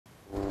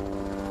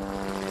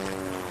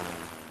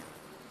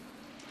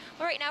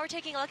Well, right now we're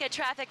taking a look at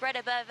traffic right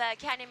above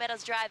Canyon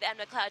Meadows Drive and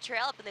McLeod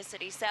Trail up in the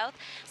city south.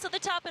 So the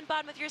top and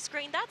bottom of your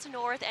screen, that's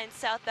north and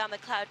southbound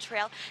McLeod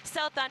Trail.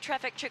 Southbound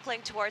traffic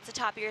trickling towards the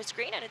top of your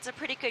screen, and it's a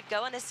pretty good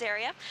go in this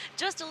area.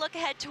 Just a look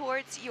ahead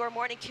towards your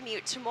morning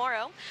commute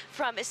tomorrow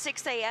from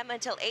 6 a.m.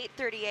 until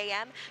 8:30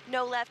 a.m.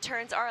 No left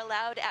turns are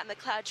allowed at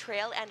McLeod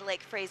Trail and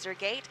Lake Fraser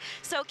Gate.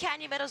 So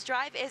Canyon Meadows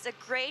Drive is a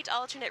great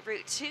alternate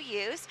route to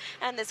use,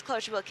 and this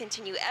closure will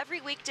continue every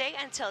weekday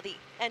until the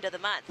end of the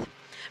month.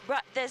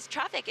 This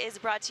traffic is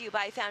brought to you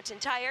by Fountain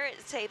Tire.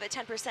 Save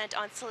 10%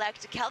 on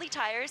select Kelly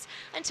tires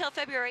until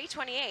February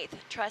 28th.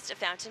 Trust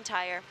Fountain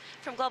Tire.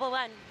 From Global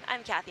One,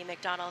 I'm Kathy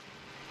McDonald.